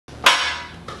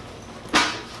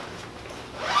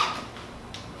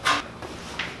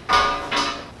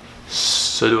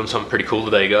So doing something pretty cool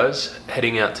today, guys.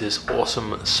 Heading out to this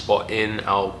awesome spot in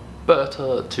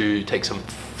Alberta to take some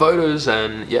photos,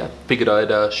 and yeah, figured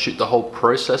I'd shoot the whole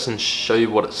process and show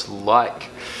you what it's like.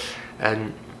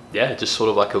 And yeah, just sort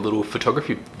of like a little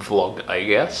photography vlog, I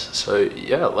guess. So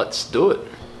yeah, let's do it.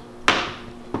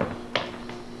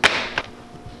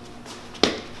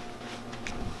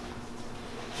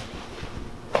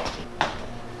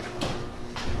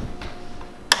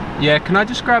 Yeah, can I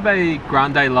just grab a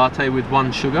grande latte with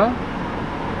 1 sugar?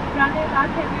 Grande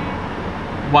latte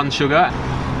with 1 sugar.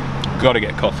 Gotta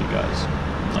get coffee, guys.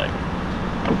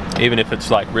 Like, even if it's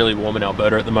like really warm in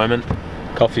Alberta at the moment,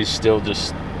 coffee's still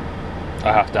just,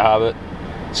 I have to have it.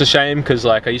 It's a shame because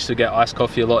like I used to get iced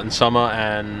coffee a lot in summer,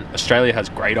 and Australia has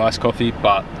great iced coffee,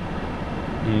 but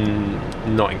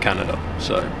not in Canada.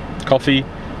 So coffee,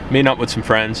 meeting up with some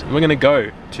friends, and we're gonna go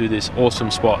to this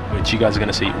awesome spot which you guys are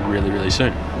gonna see really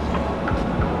soon.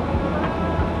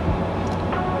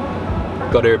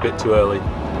 Got here a bit too early.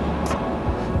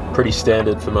 Pretty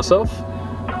standard for myself.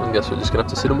 I guess we're just gonna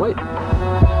have to sit and wait. 1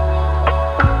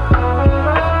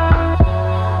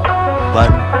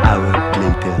 hour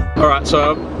later. Alright,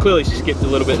 so I've clearly skipped a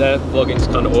little bit there. Vlogging's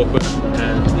kind of awkward,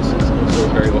 and this is also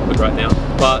very awkward right now.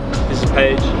 But this is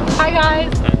Paige. Hi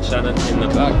guys. And Shannon in the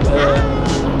back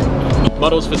there.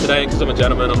 Models for today, because I'm a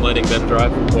gentleman, I'm letting them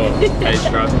drive, or Paige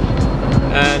drive.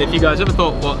 And if you guys ever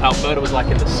thought what Alberta was like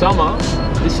in the summer,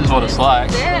 this is what it's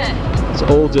like. It's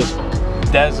all just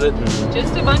desert and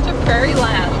Just a bunch of prairie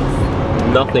lands.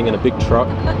 nothing in a big truck.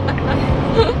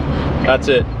 That's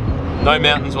it. No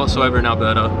mountains whatsoever in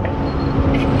Alberta.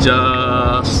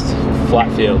 Just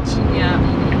flat fields. Yeah.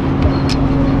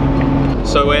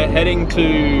 So we're heading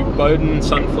to Bowden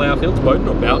Sunflower Fields. Bowden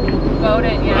or Bowden?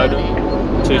 Bowden, yeah.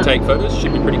 Bowden, to take photos.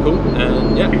 Should be pretty cool.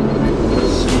 And yeah,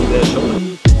 see you there shortly.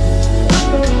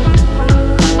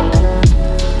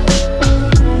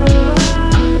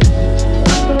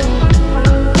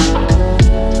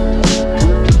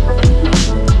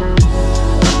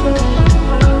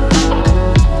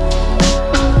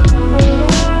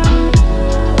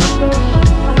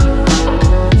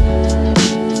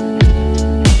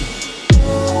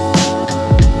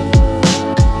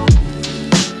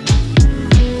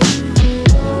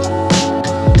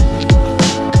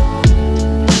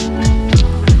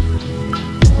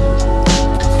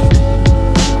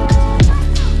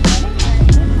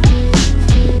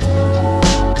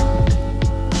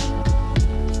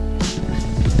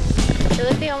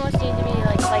 They almost need to be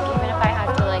like even if I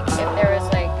had to if there was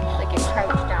like a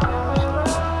crouch down.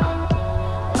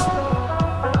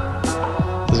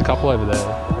 There's a couple over there.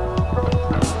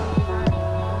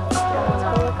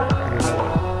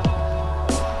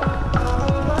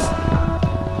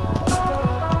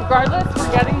 Regardless,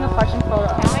 we're getting the fucking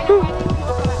photo.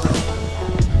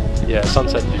 Yeah,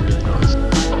 sunset would be really nice.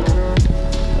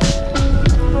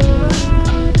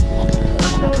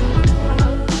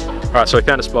 Alright, so we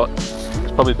found a spot.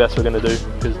 Probably the best we're going to do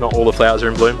because not all the flowers are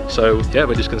in bloom. So yeah,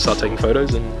 we're just going to start taking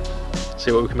photos and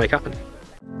see what we can make happen.